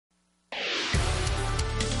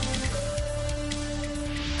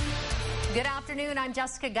Good afternoon. I'm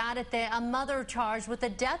Jessica Garate. A mother charged with the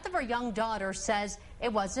death of her young daughter says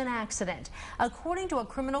it was an accident. According to a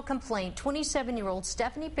criminal complaint, 27-year-old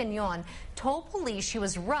Stephanie Pignon told police she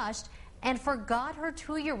was rushed and forgot her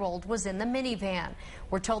 2-year-old was in the minivan.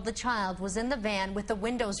 We're told the child was in the van with the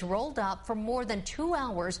windows rolled up for more than 2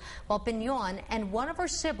 hours while Pignon and one of her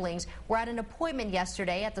siblings were at an appointment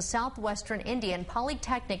yesterday at the Southwestern Indian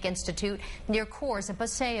Polytechnic Institute near Coors and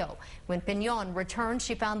Paseo. When Pignon returned,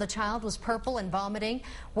 she found the child was purple and vomiting.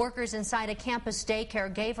 Workers inside a campus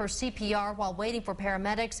daycare gave her CPR while waiting for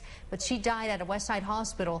paramedics, but she died at a Westside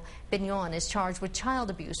hospital. Pignon is charged with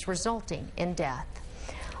child abuse resulting in death.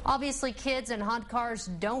 Obviously, kids and hot cars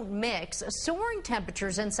don't mix. Soaring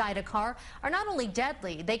temperatures inside a car are not only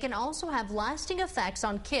deadly, they can also have lasting effects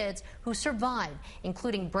on kids who survive,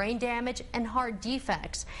 including brain damage and heart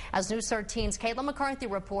defects. As News 13's Caitlin McCarthy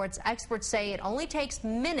reports, experts say it only takes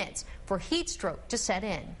minutes for heat stroke to set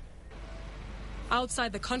in.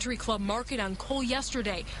 Outside the Country Club Market on Cole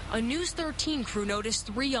yesterday, a News 13 crew noticed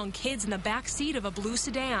 3 young kids in the back seat of a blue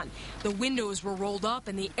sedan. The windows were rolled up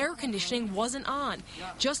and the air conditioning wasn't on.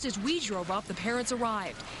 Just as we drove up, the parents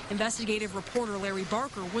arrived. Investigative reporter Larry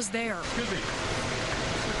Barker was there.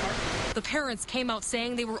 The parents came out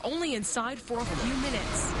saying they were only inside for a few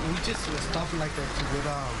minutes. We just stopped like that to get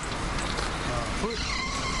food.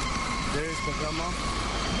 There's the grandma.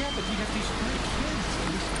 Yeah, but you have these great kids.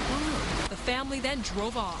 The family then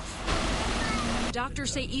drove off.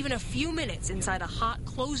 Doctors say even a few minutes inside a hot,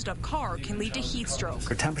 closed-up car can lead to heat stroke.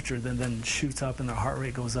 Their temperature then shoots up and their heart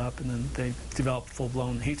rate goes up, and then they develop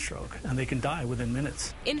full-blown heat stroke, and they can die within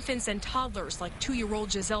minutes. Infants and toddlers like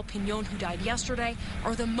 2-year-old Giselle Pignon, who died yesterday,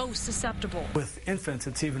 are the most susceptible. With infants,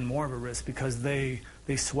 it's even more of a risk because they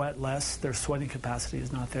sweat less, their sweating capacity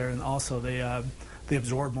is not there, and also they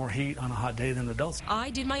absorb more heat on a hot day than adults.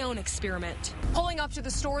 I did my own experiment. Pulling up to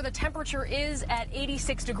the store, the temperature is at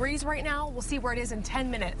 86 degrees right now. We'll see where it is in 10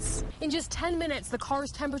 minutes. In just 10 minutes, the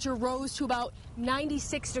car's temperature rose to about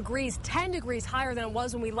 96 degrees, 10 degrees higher than it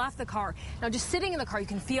was when we left the car. Now, just sitting in the car, you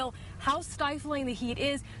can feel how stifling the heat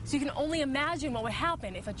is, so you can only imagine what would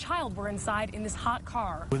happen if a child were inside in this hot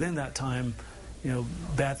car. Within that time,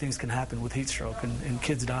 bad things can happen with heat stroke, and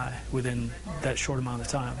kids die within that short amount of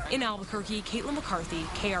time. In Albuquerque, Caitlin McCarthy,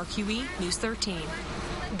 KRQE News 13.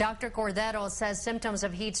 Dr. Cordero says symptoms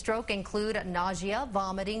of heat stroke include nausea,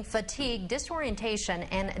 vomiting, fatigue, disorientation,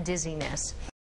 and dizziness.